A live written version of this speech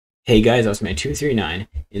Hey guys, thehawkman239.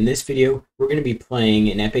 In this video, we're going to be playing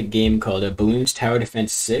an epic game called Balloons Tower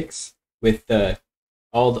Defense 6 with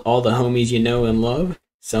all the homies you know and love.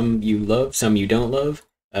 Some you love, some you don't love.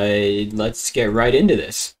 Let's get right into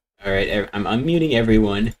this. Alright, I'm unmuting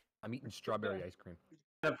everyone. I'm eating strawberry ice cream.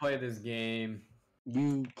 I'm gonna play this game.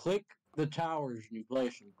 You click the towers and you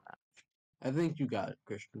place them. I think you got it,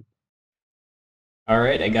 Christian.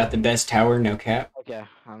 Alright, I got the best tower, no cap. Okay,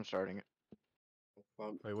 I'm starting it.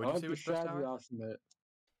 Wait, what did you say was best tower? Awesome, but...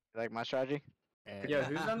 You like my strategy? Yeah,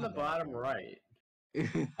 who's on the bottom right?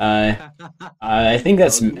 I think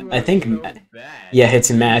that's, So bad. yeah, it's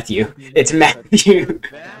Matthew. It's Matthew.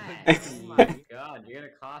 Oh my god, you're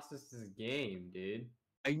gonna cost us this game, dude.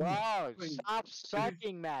 Bro, stop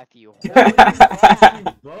sucking, Matthew.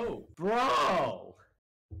 Bro!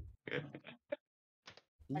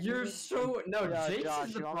 You're so... No, Yeah, Jason's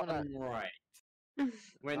Josh, the I'm bottom right.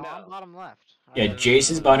 Wait, No, no. I'm bottom left. Yeah,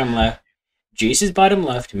 Jace is bottom left. Jace is bottom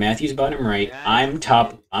left. Matthew's bottom right. Yeah, I'm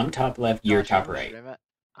top left. You're Josh, top I'm gonna right. stream it.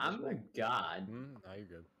 I'm the god. No, you're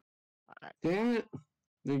good. Damn it!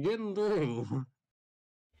 They're getting through.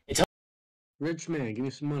 It's Rich man, give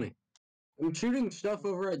me some money. I'm shooting stuff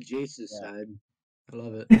over at Jace's side. I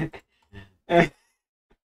love it.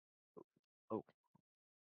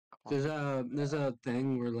 There's a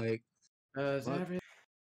thing where like Is What? that really...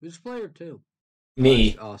 who's player 2?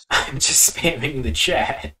 Me. Oh, awesome. I'm just spamming the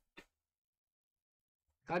chat.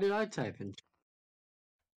 How did I type in?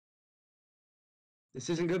 This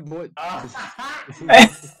isn't good, boy. Yeah,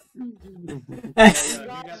 you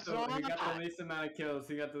got the least amount of kills.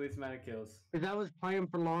 You got the least amount of kills. Because I was playing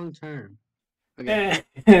for long term. Okay.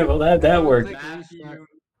 Well, that worked. Matthew,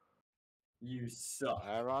 you suck.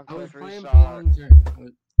 Alright, wrong I was click, playing for restart. long term.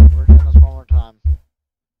 We're doing this one more time.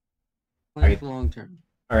 Playing for long term.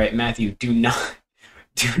 All right, Matthew, do not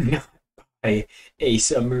buy a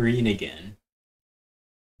submarine again.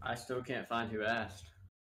 I still can't find who asked.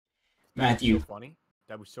 Matthew. So funny.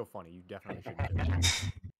 That was so funny. You definitely should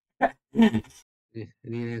do Yeah, I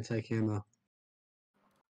need an anti-camo.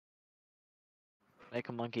 Make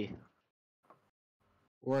a monkey.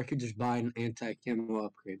 Or I could just buy an anti-camo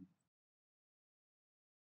upgrade.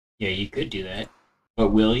 Yeah, you could do that. But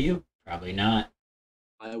will you? Probably not.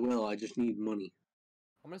 I will, I just need money.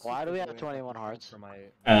 Why do we have 21 hearts? For my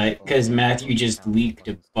Because Matthew just leaked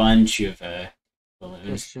a bunch of balloons.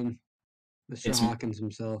 Christian. Mr. It's- Hawkins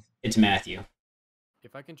himself. It's Matthew.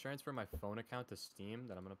 If I can transfer my phone account to Steam,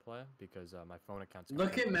 then I'm gonna play because my phone account's.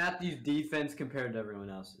 Look at Matthew's defense compared to everyone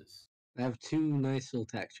else's. I have 2 nice little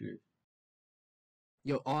textures.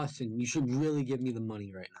 Yo, Austin, you should really give me the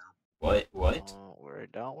money right now. What? Don't worry,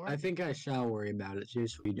 don't worry. I think I shall worry about it.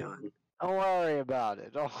 Just be done. Don't worry about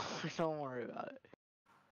it. Don't worry about it.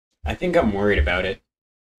 I think I'm worried about it.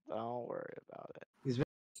 Don't worry about it.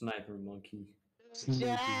 Sniper monkey.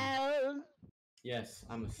 Yeah. Yes,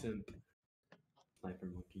 I'm a simp. Sniper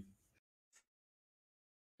monkey.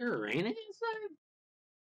 There raining inside?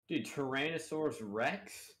 Dude, Tyrannosaurus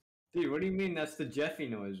Rex? Dude, what do you mean that's the Jeffy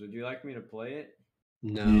noise? Would you like me to play it?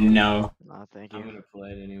 No. No. No, thank I'm you. gonna play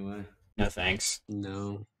it anyway. No thanks.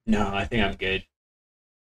 No. No, I think I'm good.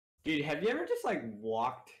 Dude, have you ever just like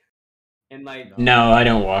walked and like No, I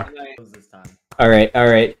don't walk. this time? Alright.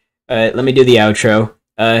 Let me do the outro.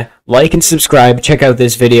 Like and subscribe. Check out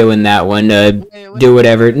this video and that one. Do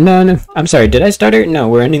whatever. No, I'm sorry. Did I start it? No,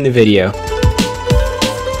 we're ending the video.